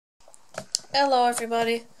Hello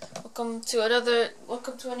everybody. Welcome to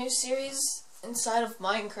a new series inside of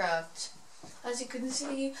Minecraft. As you can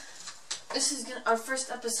see, this is our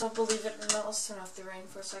first episode, believe it or not. Let's turn off the rain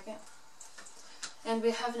for a second. And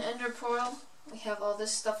we have an ender portal. We have all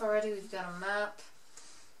this stuff already. We've got a map.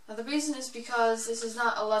 Now the reason is because this is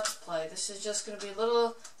not a let's play. This is just going to be a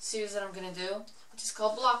little series that I'm going to do, which is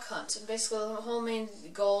called Block Hunt. And basically the whole main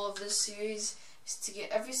goal of this series is to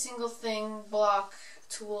get every single thing, block,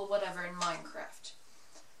 tool, whatever, in Minecraft.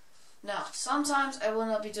 Now, sometimes I will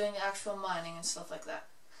not be doing actual mining and stuff like that.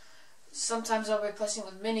 Sometimes I'll be replacing it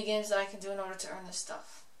with mini games that I can do in order to earn this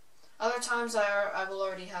stuff. Other times I will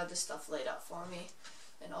already have this stuff laid out for me,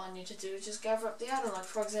 and all I need to do is just gather up the item. Like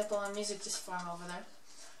for example, on music, just farm over there.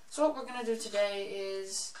 So what we're gonna do today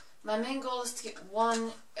is, my main goal is to get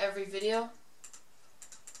one every video.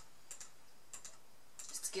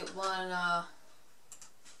 Just to get one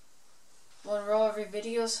row every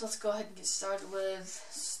video, so let's go ahead and get started with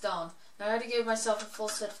stone. Now I already gave myself a full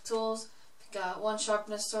set of tools. Got one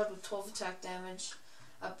sharpness sword with 12 attack damage,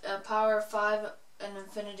 a power 5, an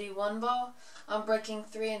infinity 1 bow, unbreaking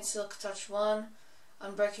 3 and silk touch 1,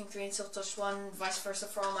 unbreaking 3 and silk touch 1, vice versa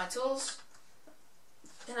for all my tools.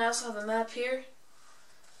 And I also have a map here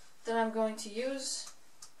that I'm going to use.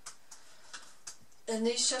 And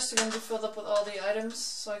these chests are going to be filled up with all the items,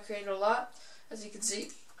 so I created a lot, as you can see.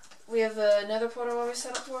 We have a nether portal already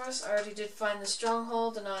set up for us. I already did find the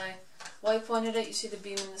Stronghold and I waypointed it. You see the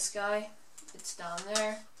beam in the sky? It's down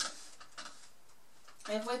there.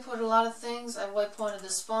 I've waypointed a lot of things. I've waypointed the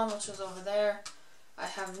spawn, which was over there. I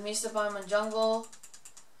have the Mesa biome and jungle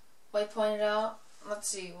waypointed out. Let's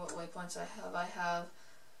see what waypoints I have. I have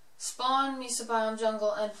spawn, Mesa biome,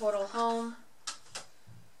 jungle, and portal home.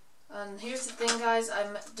 And here's the thing, guys. I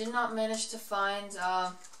did not manage to find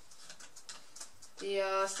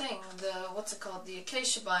what's it called, the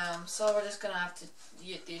acacia biome, so we're just gonna have to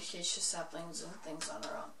get the acacia saplings and things on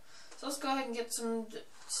our own. So let's go ahead and get some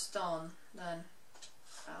stone then.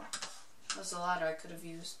 Oh, that was a ladder I could have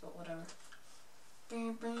used, but whatever.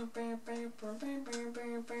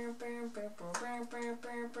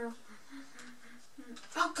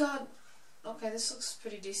 Oh god! Okay, this looks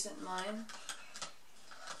pretty decent mine.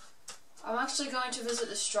 I'm actually going to visit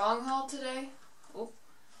the Stronghold today. Oop.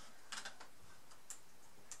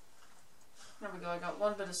 There we go, I got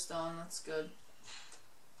one bit of stone, that's good.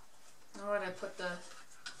 Now where did I put the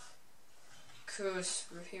cruise?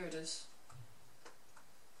 Here it is.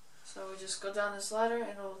 So we just go down this ladder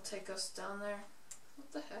and it'll take us down there.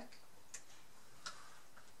 What the heck?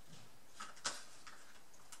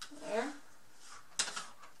 There.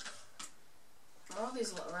 Where are all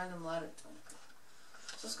these random ladders?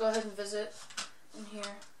 So let's go ahead and visit in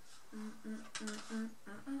here.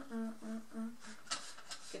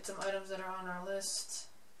 Get some items that are on our list.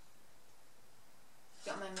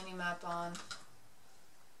 Got my mini map on.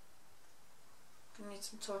 Gonna need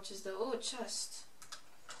some torches though. Oh, a chest.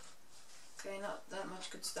 Okay, not that much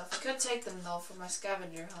good stuff. I could take them though for my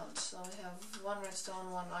scavenger hunt. So we have one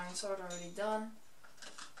redstone, one iron sword already done.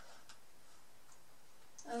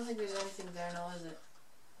 I don't think there's anything there now, is it?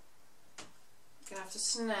 Gonna have to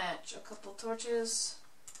snatch a couple torches.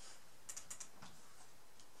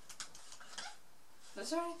 Is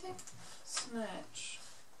there anything? Snatch.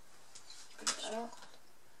 Put that out.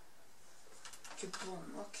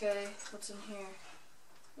 Kaboom. Okay, what's in here?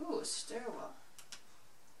 Ooh, a stairwell.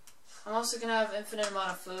 I'm also gonna have infinite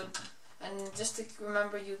amount of food. And just to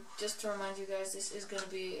remind you guys, this is gonna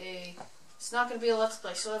be it's not gonna be a let's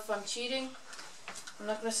play. So if I'm cheating, I'm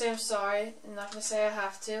not gonna say I'm sorry. I'm not gonna say I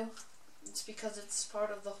have to. It's because it's part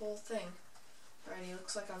of the whole thing. Alrighty,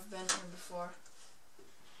 looks like I've been here before.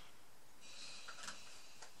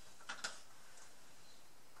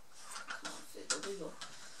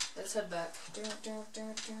 Let's head back.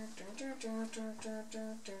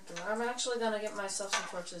 I'm actually gonna get myself some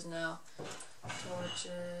torches now.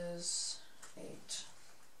 Torches 8.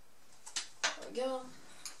 There we go.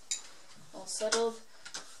 All settled.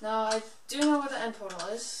 Now I do know where the end portal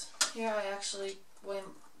is. Here I actually I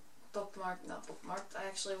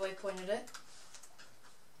actually waypointed it.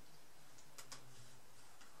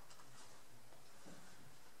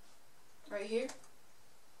 Right here.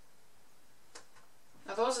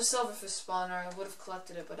 Now, if there was a silverfish spawner, I would have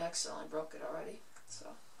collected it, but I accidentally broke it already.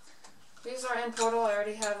 So, here's our end portal. I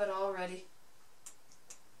already have it all ready.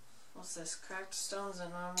 What's this? Cracked stones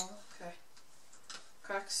and normal. Okay.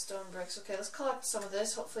 Cracked stone bricks. Okay, let's collect some of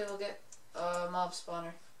this. Hopefully we'll get a mob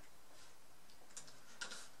spawner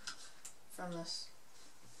from this.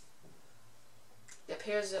 Yep,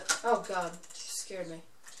 here's it. Oh god, she scared me.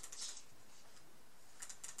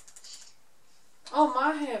 Oh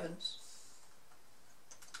my heavens.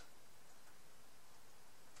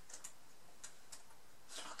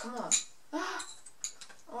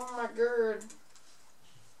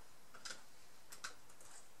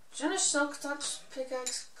 much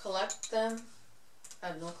pickaxe, collect them. I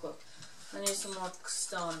have no clue. I need some more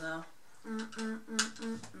stone now.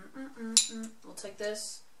 We'll take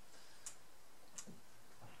this.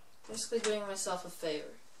 Basically doing myself a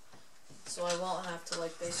favor. So I won't have to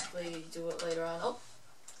like basically do it later on. Oh,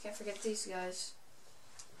 can't forget these guys.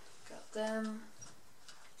 Got them.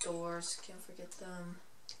 Doors, can't forget them.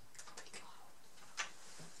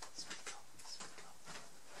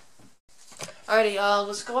 Alrighty,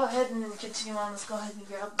 let's go ahead and continue on. Let's go ahead and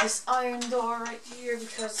grab this iron door right here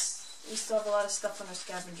because we still have a lot of stuff on our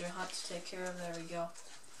scavenger hunt to take care of. There we go.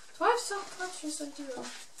 Do I have self-punch? Yes, I do.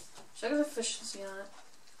 Check the efficiency on it.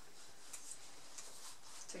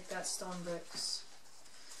 Take that, stone bricks.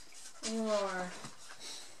 Any more?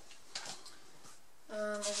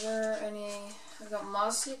 Is there any? I got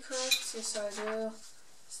mossy cracked. Yes, I do.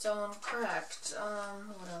 Stone cracked.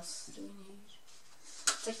 What else do we need?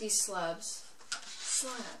 Take these slabs.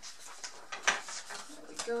 There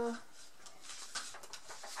we go.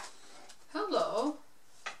 Hello.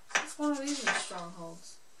 What's one of these new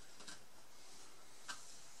strongholds?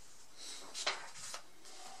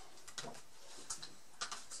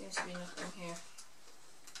 Seems to be nothing here.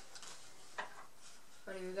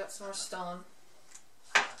 Alrighty, we got some more stone.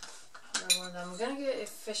 Grab one of them. I'm gonna get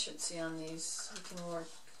efficiency on these so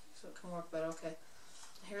it can work better. Okay.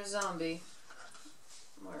 Here's a zombie.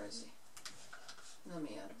 Where is he? Let me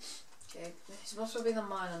at him. Okay, he's supposed to be the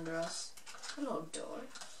mine under us. Hello, door.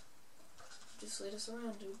 Just lead us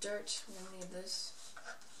around, do dirt. We're gonna need this.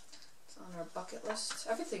 It's on our bucket list.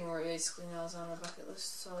 Everything we're basically now is on our bucket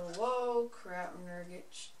list. So, whoa, crap,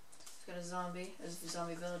 nugget. Got a zombie. There's a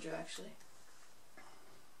zombie villager, actually.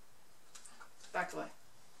 Back away.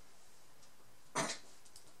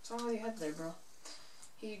 What's wrong with your head there, bro?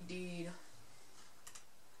 He did.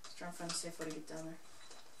 Let's try and find a safe way to get down there.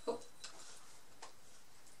 Oh.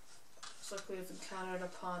 Looks like we've encountered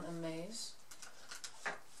upon a maze.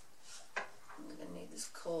 I'm gonna need this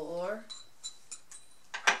coal ore.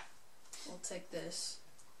 We'll take this.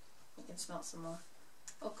 We can smelt some more.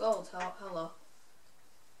 Oh, gold. Hello.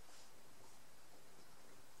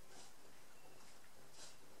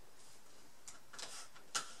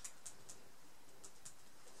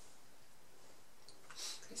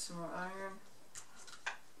 Okay, some more iron.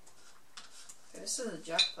 Okay, this is a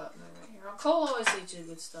jackpot mine right here. Coal always leads you to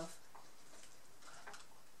good stuff.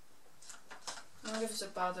 I don't give us a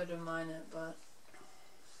bother to mine it, but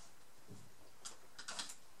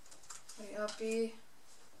hey, uppy.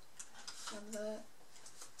 Grab that.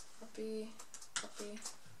 Uppy. Okay.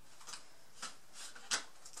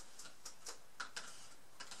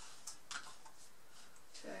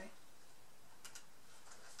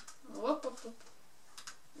 Whoop.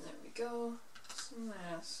 There we go. Some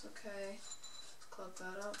mass. Okay. Plug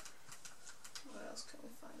that up. What else can we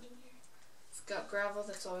find in here? We've got gravel.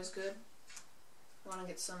 That's always good. I want to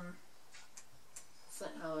get some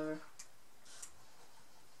flint, however.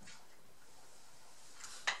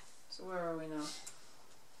 So where are we now?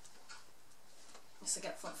 Yes, I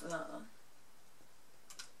got flint for that one.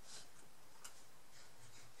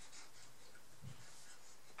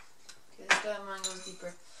 Okay, this guy of mine goes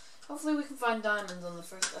deeper. Hopefully we can find diamonds on the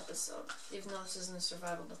first episode. Even though this isn't a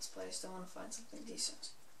survival let's play, I still want to find something decent.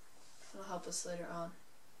 It'll help us later on.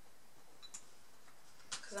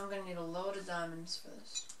 Because I'm going to need a load of diamonds for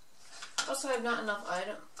this. Also, I have not enough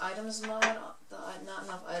items mod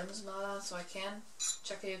on, so I can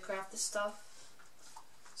check how you craft this stuff.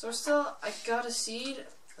 So I got a seed,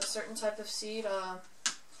 a certain type of seed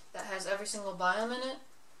that has every single biome in it,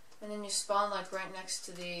 and then you spawn like right next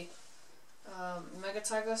to the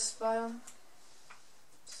Megatigos biome.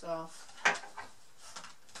 So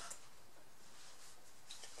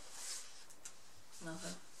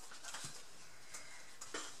nothing.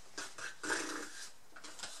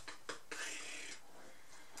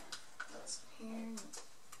 Here.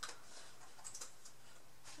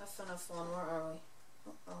 F1, where are we?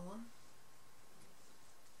 Oh, wrong one.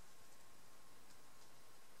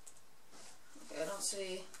 Okay, I don't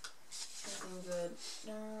see anything good.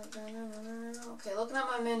 No. Okay, looking at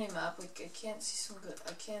my mini map, I can't see some good.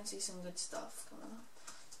 I can see some good stuff going on,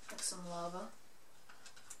 like some lava.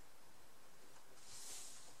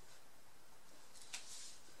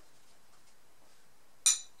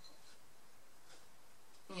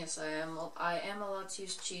 Yes, I am. I am allowed to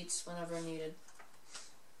use cheats whenever needed.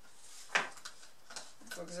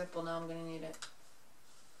 For example, now I'm going to need it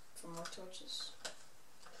for more torches.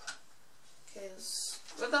 Okay,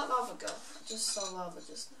 where'd that lava go? I just saw lava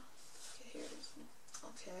just now. Okay, here it is.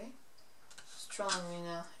 Okay. It's trolling me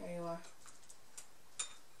now. Here you are.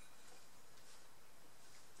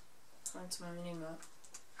 Find to my mini map.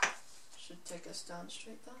 Should take us down,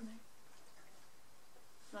 straight down there.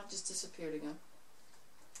 Not just disappeared again.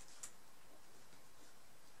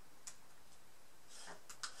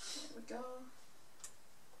 There we go.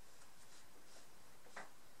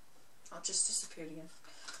 Oh, it just disappeared again.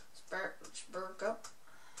 Let's burk up.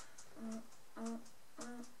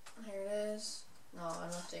 Here it is. No, I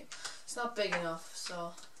don't think. It's not big enough,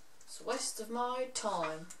 so it's a waste of my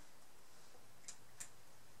time.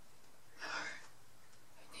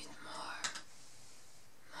 I need more.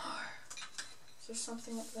 Is there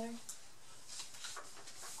something up there?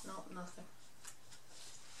 No, nothing.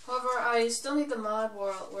 However, I still need the mod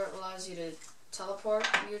where it allows you to teleport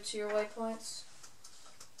you to your waypoints.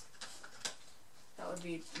 That would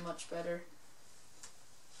be much better.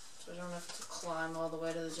 So I don't have to climb all the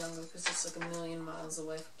way to the jungle because it's like a million miles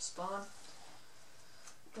away from spawn.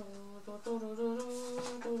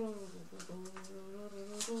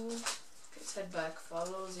 Let's head back.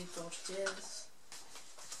 Follow the torches.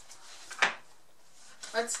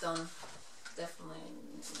 Redstone. Definitely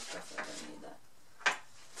gonna need that.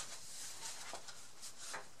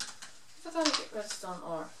 I thought I'd get redstone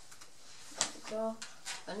ore. There we go.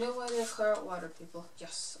 A new way to clear out water, people.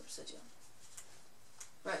 Yes, obsidian.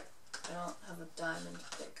 Right. I don't have a diamond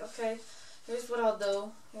pick. Okay. Here's what I'll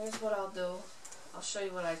do. I'll show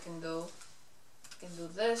you what I can do. I can do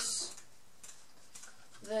this.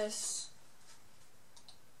 This.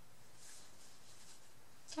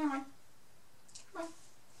 Come on.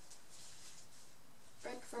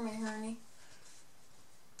 Break for me, honey.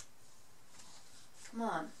 Come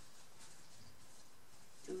on.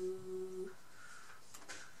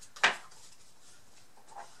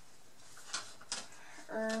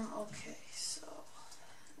 Okay, so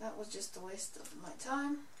that was just a waste of my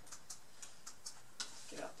time.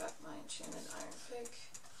 Get out back my enchanted iron pick.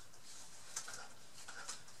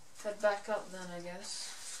 Head back up then, I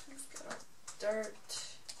guess. We've got our dirt.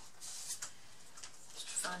 Just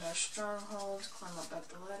find our stronghold, climb up back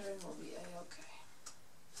the ladder, and we'll be a-okay.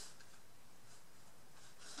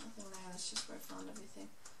 Nothing there, that's just where I found everything.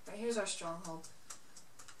 Right, here's our stronghold.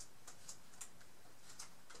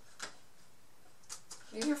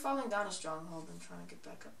 Maybe you're falling down a stronghold and trying to get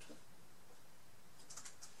back up to it.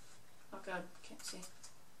 Oh god, can't see.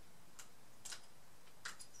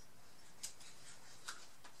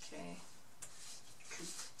 Okay.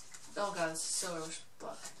 Oh god, it's a silver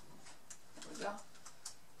block. There we go.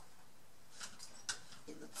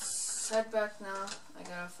 Let's head back now. I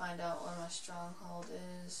gotta find out where my stronghold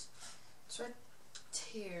is. It's right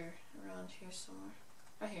here, around here somewhere.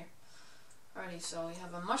 Right here. Alrighty, so we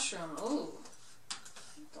have a mushroom. Ooh.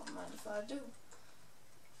 Don't mind if I do.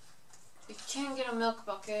 We can get a milk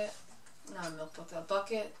bucket. Not a milk bucket, a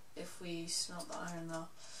bucket if we smelt the iron though.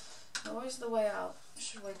 Now where's the way out? I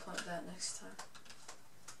should waypoint that next time.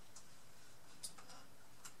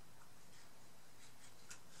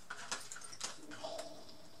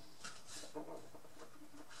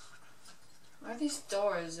 Why are these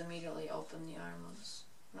doors immediately open, the iron ones?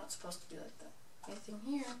 They're not supposed to be like that. Anything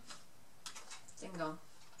here? Dingo.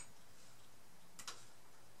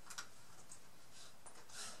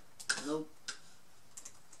 Nope.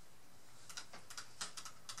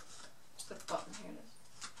 Click button, here it is.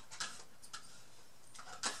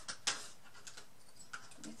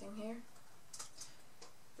 Anything here?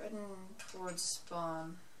 Heading towards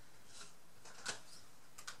spawn.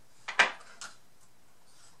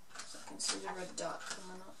 So I can see the red dot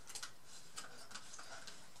coming up.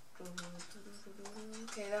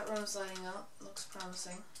 Okay, that room's lighting up. Looks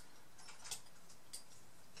promising.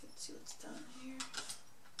 Let's see what's down here.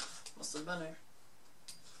 Must have been here.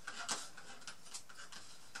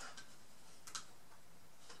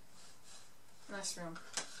 Nice room.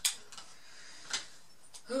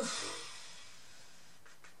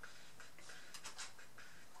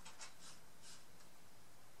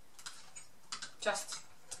 Chest.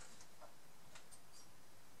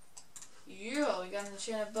 Yeah, we got an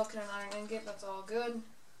enchanted bucket and an iron ingot. That's all good.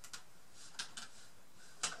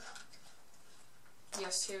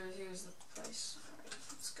 Yes, here's the place. Alright,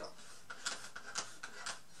 let's go.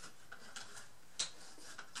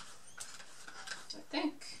 I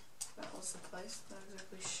think that was the place. Not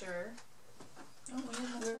exactly sure.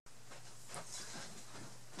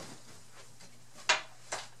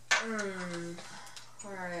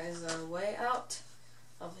 Where is our way out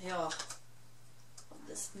of here? Of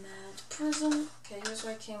this mad prison. Okay, here's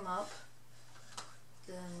where I came up.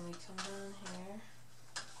 Then we come down here.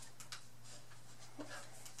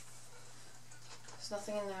 There's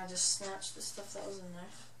nothing in there. I just snatched the stuff that was in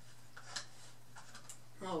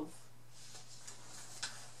there. Move.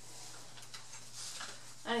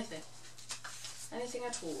 Anything. Anything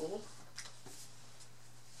at all.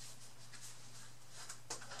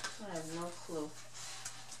 have no clue.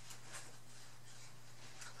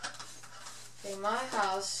 Okay, my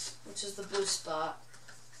house, which is the blue spot,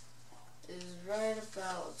 is right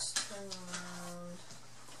about, let's turn around,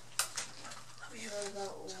 right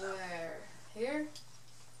about where? Here?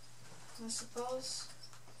 I suppose?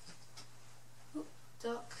 Oop,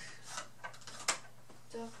 duck.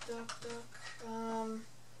 Duck, duck, duck.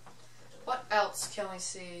 What else can we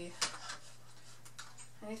see?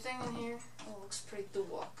 Anything in here? Oh, looks pretty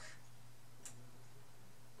dark.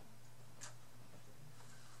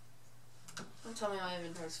 Don't tell me my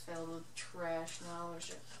inventory's filled with trash now, or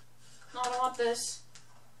shit. No, I don't want this.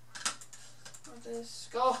 I want this.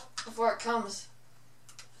 Go before it comes.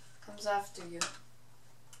 Comes after you.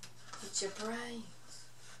 Eat your brains.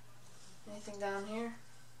 Anything down here?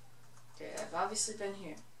 Okay, I've obviously been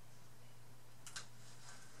here.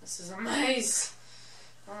 This is a maze.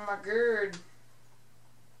 Oh my god.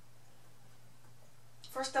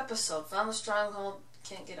 First episode. Found the stronghold.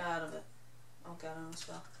 Can't get out of it. Oh god, I almost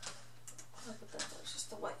fell. Look at that. It's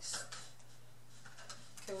just a waste.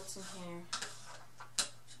 Okay, what's in here?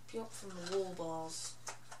 Should be up from the wool balls.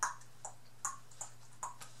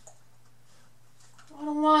 I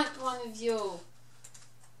don't want one of you.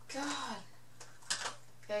 God.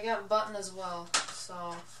 Okay, I got a button as well.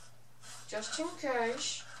 So, just in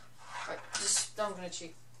case. Alright, I'm gonna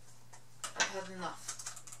cheat. I had enough.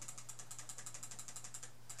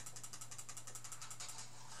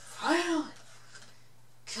 Finally!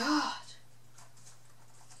 God!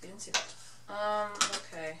 You didn't see that.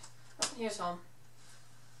 Okay. Oh, here's home.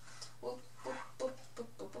 Whoop, whoop, whoop, whoop,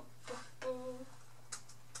 whoop, whoop, whoop.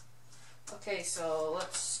 Okay, so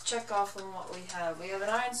let's check off on what we have. We have an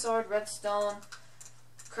iron sword, redstone,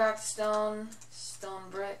 cracked stone, stone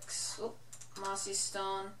bricks, whoop, mossy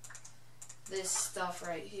stone, this stuff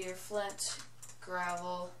right here, flint,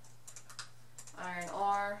 gravel, iron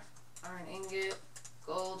ore, iron ingot,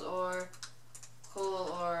 gold ore, coal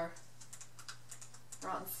ore,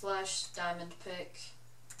 rotten flesh, diamond pick,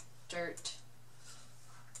 dirt,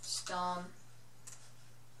 stone,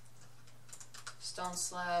 stone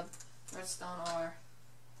slab, redstone ore,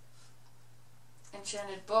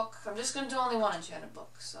 enchanted book. I'm just going to do only one enchanted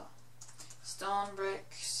book, so stone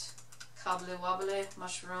bricks, cobbly wobbly,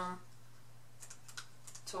 mushroom,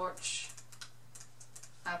 torch,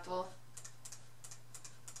 apple,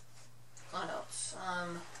 what else?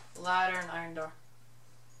 Ladder and iron door.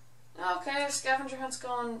 Okay, scavenger hunt's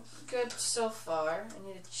going good so far. I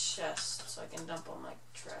need a chest so I can dump all my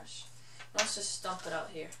trash. Let's just dump it out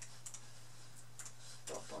here.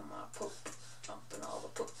 Dumping my poop, dumping all the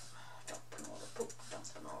poop, dumping all the poop,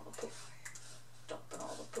 dumping all the poop, dumping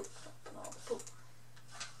all the poop, dumping all the poop.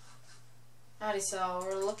 Alrighty, so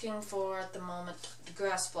we're looking for, at the moment, the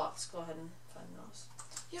grass blocks. Go ahead and find those.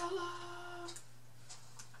 YOLO!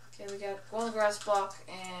 Okay, we got one grass block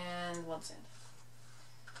and one sand.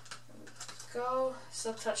 There we go.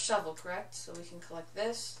 Silk-touch shovel, correct? So we can collect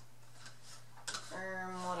this.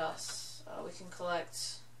 What else? We can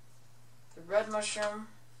collect the red mushroom.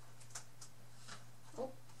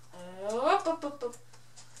 Oh. Up, up, up, up.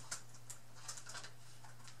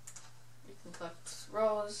 You can collect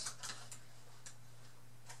rose.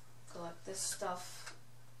 Collect this stuff.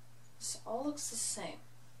 This all looks the same.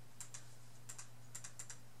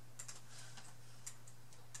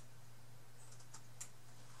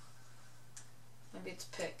 Maybe it's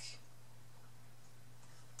pick.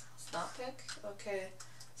 It's not pick? Okay.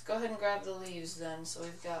 Let's go ahead and grab the leaves then. So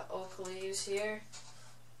we've got oak leaves here.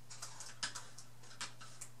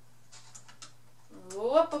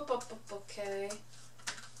 Whoop, up, up, up, okay.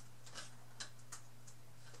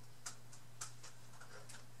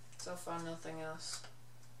 So far, nothing else.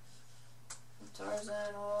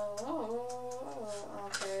 Tarzan,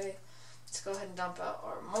 okay. Let's go ahead and dump out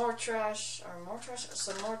our more trash,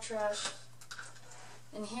 some more trash.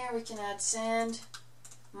 In here we can add sand,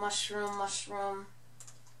 mushroom,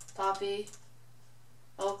 poppy,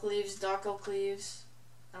 oak leaves, dark oak leaves.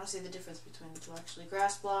 I don't see the difference between the two actually.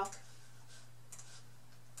 Grass block.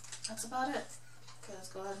 That's about it. Okay, let's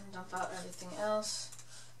go ahead and dump out everything else.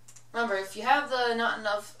 Remember, if you have the not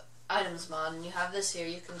enough items mod and you have this here,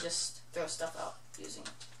 you can just throw stuff out using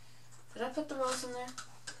it. Did I put the rose in there?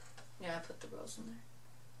 Yeah, I put the rose in there.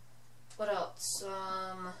 What else?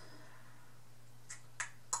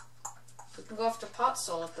 We can go after pot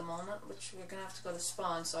soul at the moment, which we're gonna have to go to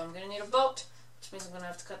spawn. So I'm gonna need a boat, which means I'm gonna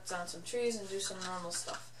have to cut down some trees and do some normal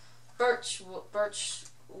stuff. Birch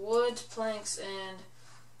wood, planks, and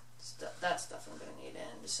that stuff I'm gonna need,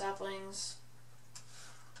 and the saplings.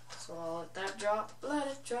 So I'll let that drop. Let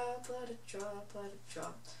it drop, let it drop, let it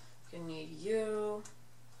drop. Gonna need you.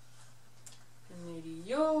 Gonna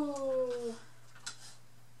radio.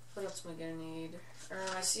 What else am I gonna need?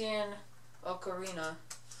 I see an ocarina.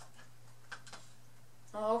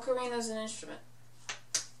 Oh, ocarina's an instrument.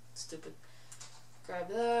 Stupid. Grab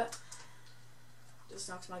that. Just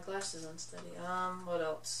knocks my glasses unsteady. What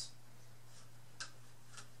else?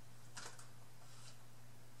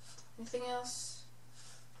 Anything else?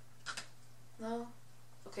 No?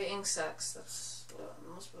 Okay, ink sacs. That's what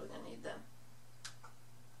I'm most probably gonna need them.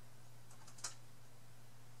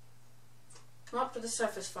 Come up to the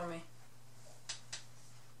surface for me.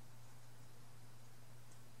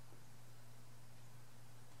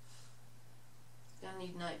 Gonna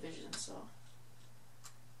need night vision, so.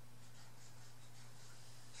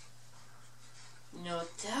 You know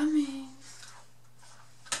what that means.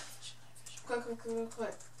 Quick, quick, quick,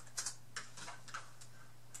 quick.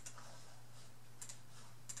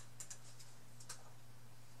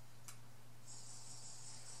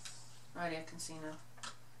 Alrighty, I can see now.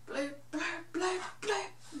 Bleep, bleep, bleep,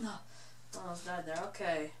 bleep. No, almost died there.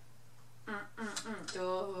 Okay.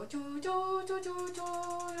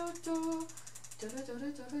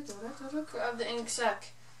 Grab the ink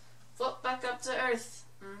sac. Float back up to Earth.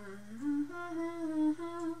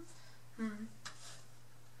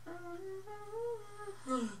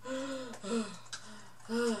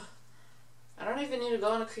 I don't even need to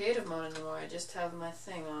go into creative mode anymore. I just have my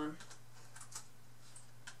thing on.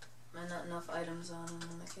 And not enough items on, and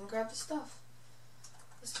then I can grab the stuff.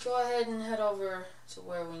 Let's go ahead and head over to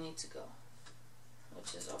where we need to go,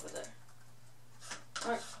 which is over there.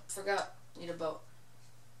 Alright, forgot. Need a boat.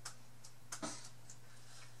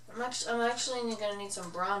 I'm actually gonna need some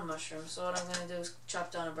brown mushrooms, so what I'm gonna do is chop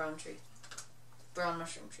down a brown tree. Brown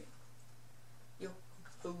mushroom tree. Yo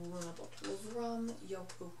ho ho and a bottle of rum. Yo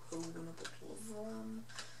ho ho and a bottle of rum.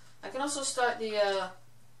 I can also start the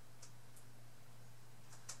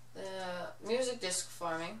music disc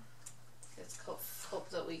farming. Let's hope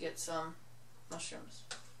that we get some mushrooms.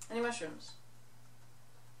 Any mushrooms?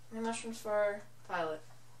 Any mushrooms for pilot?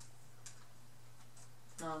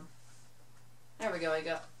 None. There we go, I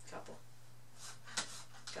got a couple.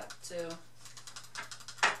 Got two.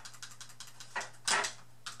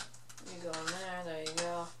 You go in there you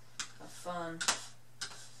go. Have fun.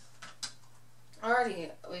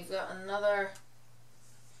 Alrighty, we've got another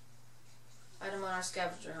item on our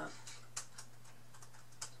scavenger hunt.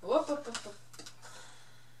 Whoop, whoop, whoop, whoop.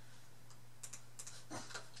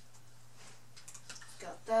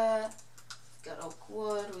 Got that. We've got oak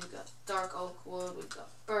wood. We've got dark oak wood. We've got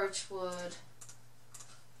birch wood.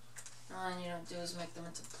 And you don't do is make them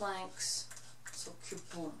into planks. So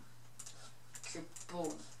kaboom,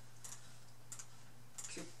 kaboom,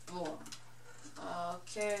 kaboom.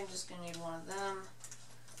 Okay, I'm just gonna need one of them,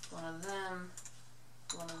 one of them,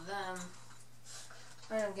 one of them.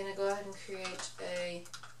 Alright, I'm gonna go ahead and create a.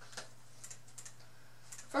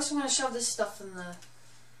 First, I'm gonna shove this stuff in the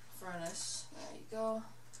furnace. There you go.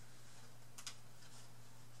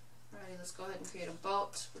 Alrighty, let's go ahead and create a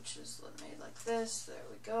boat, which is made like this. There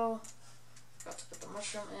we go. Got to put the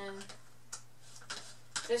mushroom in.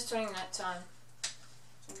 It is turning night time.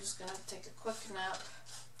 I'm just gonna take a quick nap.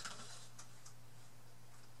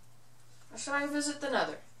 Or should I visit the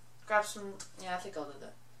nether? Grab some. Yeah, I think I'll do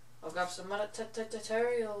that. I'll grab some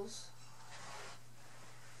materials.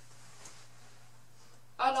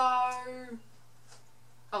 Hello!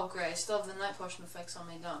 Oh great, I still have the night potion effects on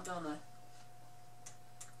me, don't I?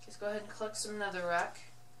 Let's go ahead and collect some netherrack.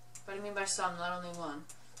 What do you mean by some, not only one?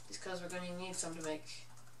 Just because we're going to need some to make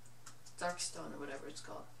darkstone or whatever it's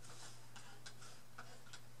called.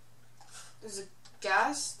 There's a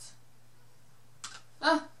ghast?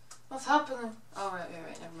 Ah! What's happening? Oh right,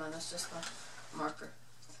 never mind, that's just my marker.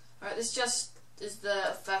 Alright, this just is the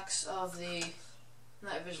effects of the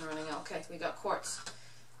night vision running out. Okay, we got quartz.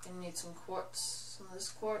 Gonna need some quartz, some of this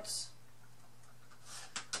quartz.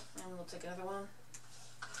 And we'll take another one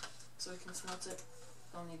so we can smelt it.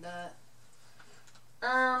 Don't need that.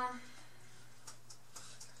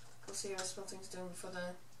 We'll see how smelting's doing before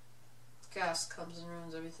the gas comes and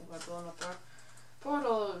ruins everything by blowing up our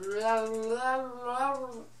portal.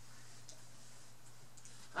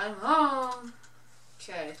 I'm home.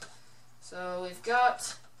 Okay, so we've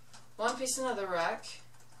got one piece of netherrack.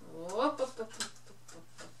 One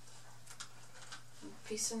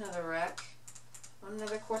piece of netherrack. One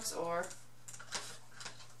nether quartz ore.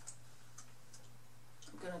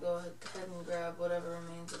 I'm gonna go ahead and grab whatever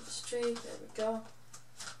remains of this tree. There we go.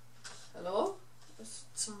 Hello? There's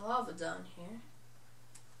some lava down here.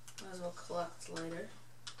 Might as well collect later.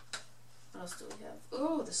 What else do we have?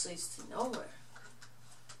 Ooh, this leads to nowhere.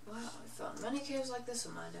 Wow, I found many caves like this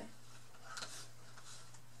in my day.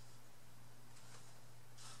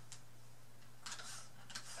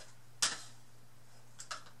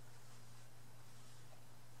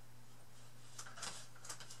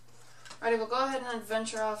 Alrighty, we'll go ahead and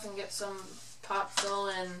venture off and get some pot fill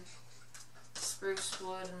and spruce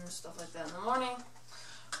wood and stuff like that in the morning.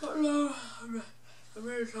 But no, I'm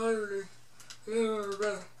very tired. There's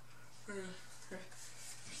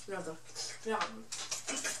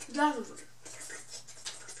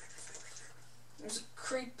a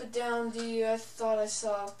creeper down there. I thought I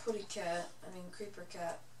saw a putty cat. I mean creeper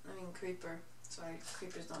cat. I mean creeper. Sorry,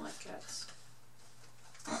 creepers don't like cats.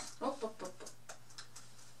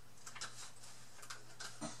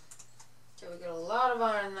 Okay, we got a lot of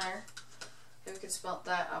iron there. Okay, we can smelt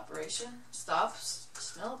that operation. Stop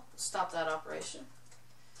that operation.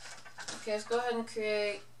 Okay, let's go ahead and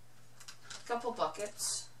create a couple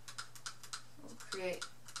buckets. We'll create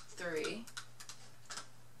 3.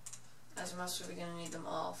 As most we're going to need them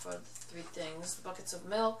all for the 3 things. The buckets of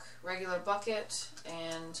milk, regular bucket,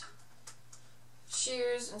 and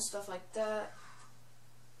shears and stuff like that.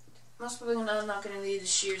 Most people are not going to need the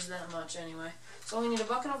shears that much anyway. So we need a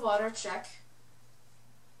bucket of water, check.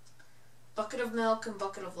 Bucket of milk and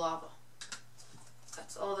bucket of lava.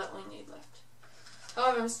 That's all that we need left.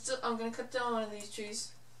 However, I'm going to cut down one of these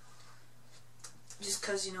trees. Just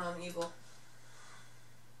because, you know, I'm evil.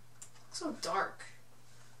 It's so dark.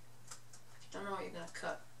 I don't know what you're going to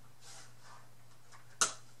cut.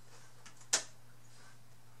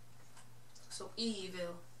 So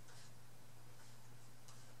evil.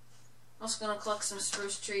 I'm also going to collect some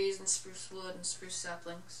spruce trees and spruce wood and spruce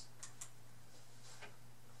saplings.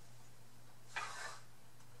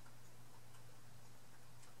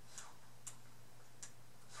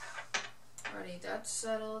 Alrighty, that's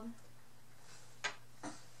settled.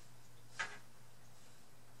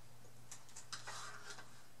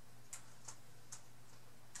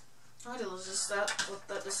 Alrighty, let's just let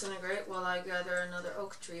that disintegrate while I gather another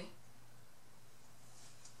oak tree.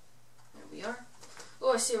 There we are.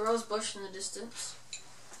 Oh, I see a rose bush in the distance.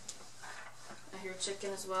 I hear a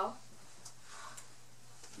chicken as well.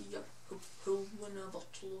 Yo ho ho and a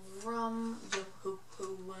bottle of rum. Yo ho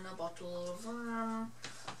ho and a bottle of rum.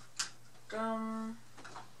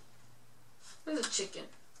 Where's the chicken?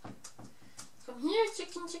 Come here,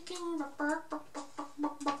 chicken, chicken.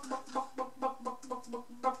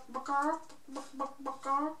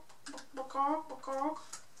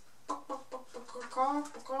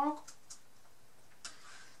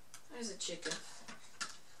 There's a chicken.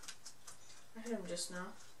 I heard him just now.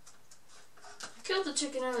 I killed the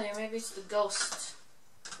chicken earlier. Maybe it's the ghost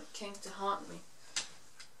that came to haunt me.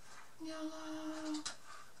 Yellow.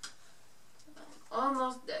 I'm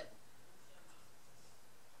almost dead.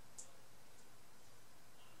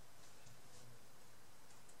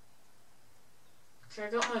 Okay, I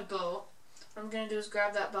got my bow. What I'm gonna do is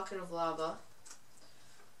grab that bucket of lava,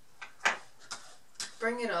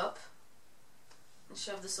 bring it up, and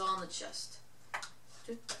shove this all in the chest.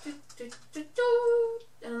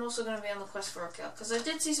 And I'm also gonna be on the quest for a cow, because I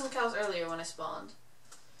did see some cows earlier when I spawned.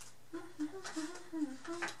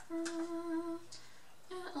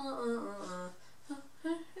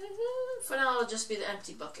 For now, it'll just be the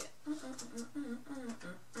empty bucket.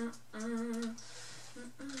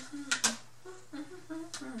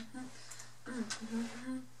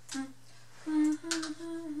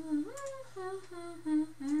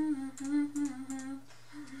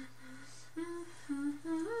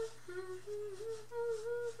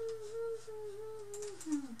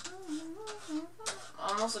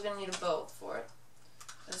 I'm also going to need a bow for it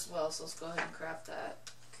as well, so let's go ahead and craft that.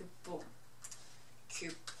 Kaboom.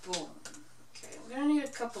 Kaboom. Okay, we're going to need a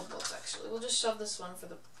couple bows actually. We'll just shove this one for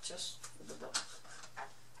the bow.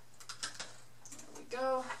 There we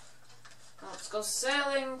go. Now let's go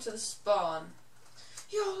sailing to the spawn.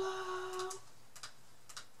 YOLO!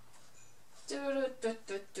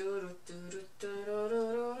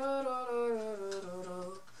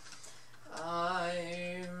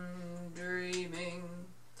 I'm dreaming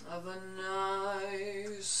of a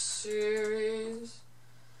nice series,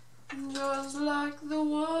 just like the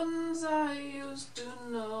ones I used to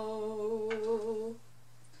know.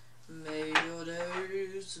 May your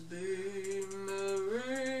days be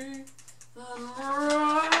merry and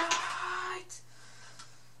bright.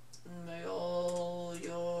 May all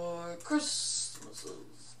your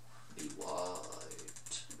Christmases be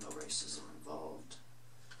white. No racism involved.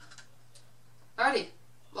 Alrighty,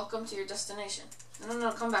 welcome to your destination.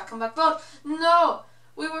 No, come back, boat! No!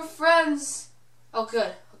 We were friends! Oh,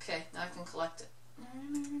 good. Okay, now I can collect it.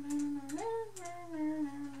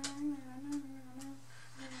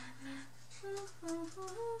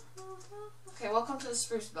 Okay, welcome to the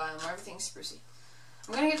spruce biome where everything's sprucey.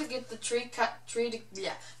 I'm gonna get the tree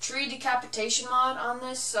decapitation mod on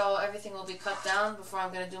this, so everything will be cut down before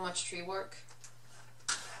I'm gonna do much tree work.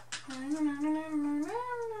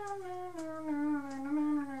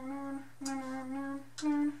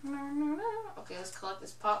 Okay, let's collect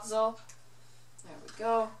this potzel. There we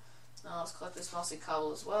go. Now let's collect this mossy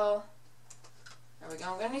cobble as well. There we go.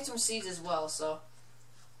 I'm gonna need some seeds as well, so.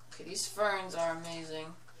 Okay, these ferns are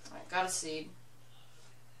amazing. Alright, got a seed.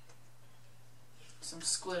 Some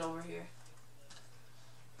squid over here.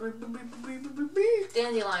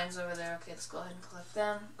 Dandelions over there. Okay, let's go ahead and collect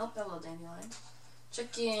them. Oh, hello, dandelion.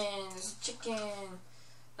 Chicken. There's a chicken.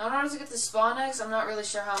 Now, in order to get the spawn eggs, I'm not really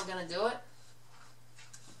sure how I'm gonna do it.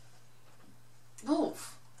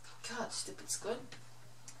 Move. God, stupid squid.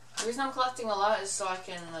 The reason I'm collecting a lot is so I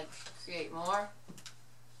can, like, create more.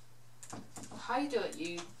 How do you do it? Do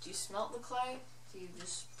you smelt the clay? Do you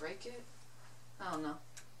just break it? I don't know.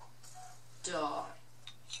 Die.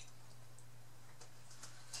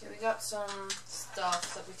 Okay, we got some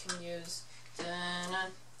stuff that we can use.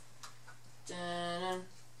 Dun dun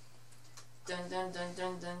dun dun dun dun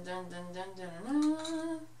dun dun dun dun dun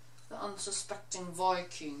dun. The unsuspecting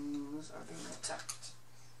Vikings are being attacked.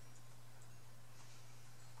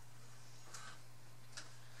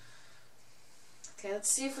 Okay, let's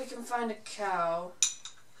see if we can find a cow.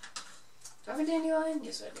 Do I have a dandelion?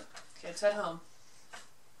 Yes, I do. Okay, let's head home.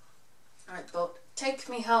 Alright, boat, take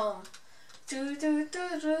me home. Do, do,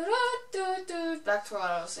 do, do, do, do, do. Back to what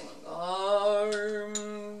I was singing.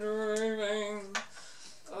 I'm dreaming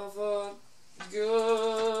of a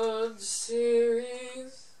good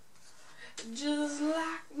series, just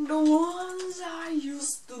like the ones I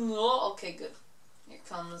used to know. Okay, good. Here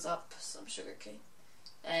comes up some sugarcane.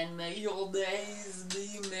 And may your days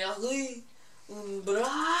be merry and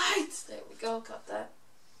bright. There we go, got that.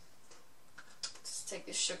 Let's take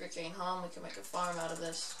this sugarcane home. We can make a farm out of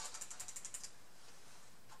this.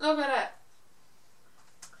 Look at that.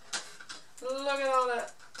 Look at all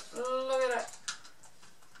that. Look at that.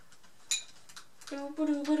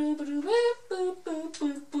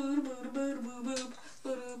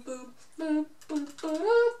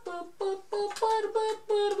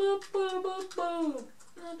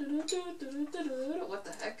 What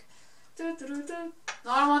the heck? No,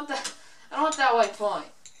 I don't want that. I don't want that white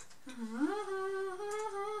point.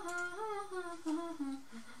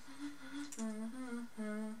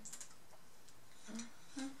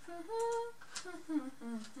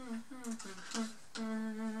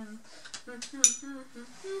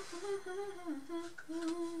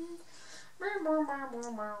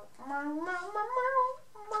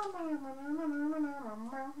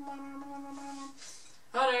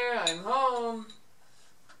 Honey, I'm home.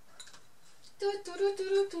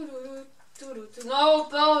 No,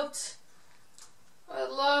 boat. I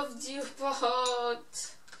loved you,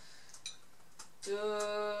 boat.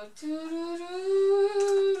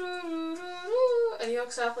 Any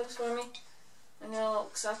oak saplings for me? Any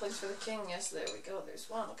oak saplings for the king? Yes, there we go. There's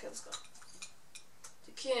one. Okay, let's go.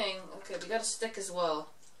 The king. Okay, we got a stick as well.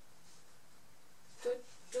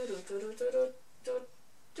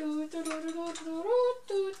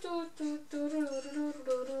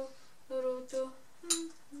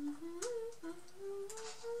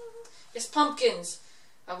 Yes, pumpkins.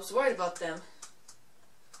 I was worried about them.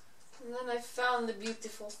 And then I found the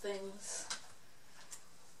beautiful things.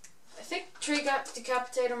 I think tree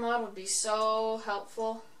decapitator mod would be so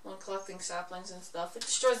helpful when collecting saplings and stuff. It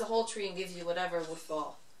destroys the whole tree and gives you whatever would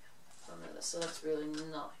fall from it, so that's really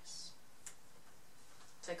nice.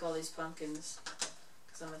 Take all these pumpkins,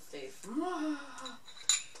 because I'm a thief.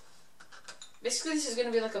 Basically, this is going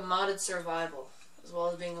to be like a modded survival, as well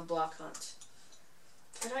as being a block hunt.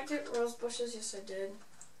 Did I get rose bushes? Yes, I did.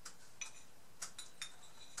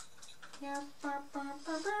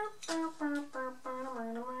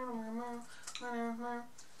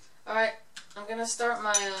 Alright, I'm gonna start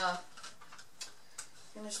my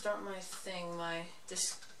thing, my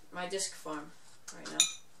disc farm right now.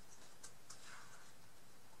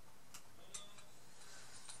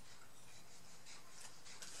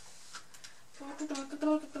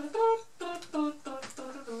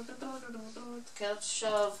 Okay, let's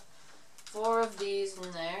shove 4 of these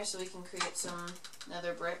in there so we can create some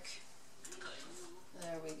nether brick.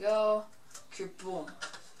 There we go. Kaboom.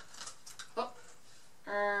 Oh.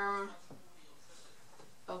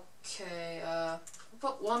 Okay, we'll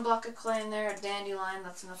put 1 block of clay in there, a dandelion,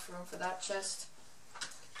 that's enough room for that chest.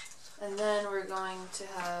 And then we're going to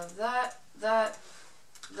have that.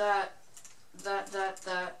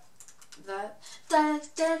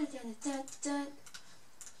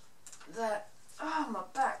 Oh, my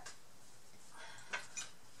back.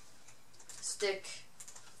 Stick.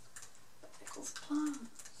 Pickled plums.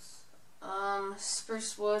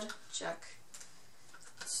 Spruce wood. Check.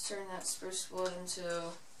 Let's turn that spruce wood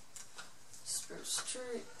into Spruce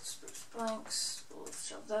tree, spruce planks. We'll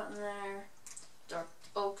shove that in there. Dark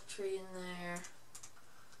oak tree in there.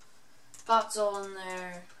 Pots all in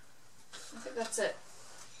there. I think that's it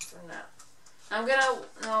for now. I'm gonna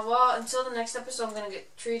until the next episode, I'm gonna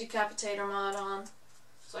get tree decapitator mod on,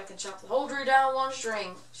 so I can chop the whole tree down one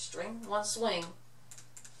one swing.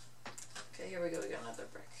 Okay, here we go. We got another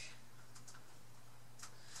brick.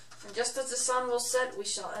 And just as the sun will set, we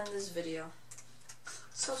shall end this video.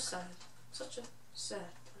 So sad. Such a sad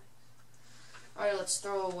place. Alright, let's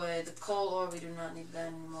throw away the coal ore. We do not need that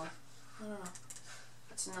anymore. I don't know.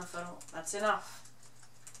 That's enough. That's enough.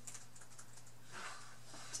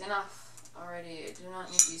 That's enough. Already, I do not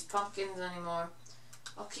need these pumpkins anymore.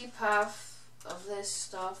 I'll keep half of this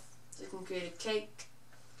stuff so we can create a cake.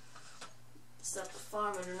 Set the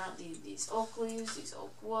farm. I do not need these oak leaves, these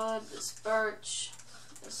oak wood, this birch,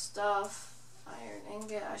 this stuff, iron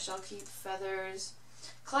ingot. I shall keep feathers.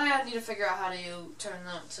 Clay, I need to figure out how to turn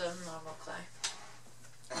that to normal clay.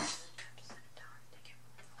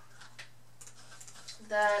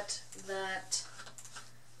 That.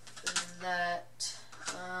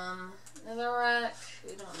 Netherrack,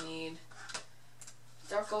 we don't need.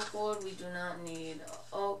 Dark oak wood, we do not need.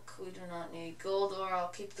 Oak, we do not need. Gold ore, I'll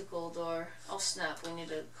keep the gold ore. Oh snap, we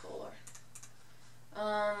need a coal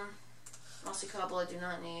ore. Mossy cobble, I do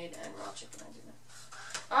not need. And raw chicken, I do not.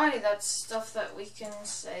 Alrighty, that's stuff that we can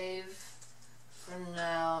save for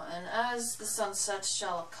now. And as the sunset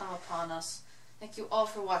shall come upon us, thank you all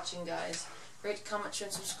for watching, guys. Rate, comment, share,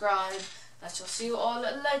 and subscribe. I shall see you all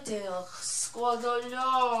later. Squad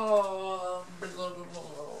alone.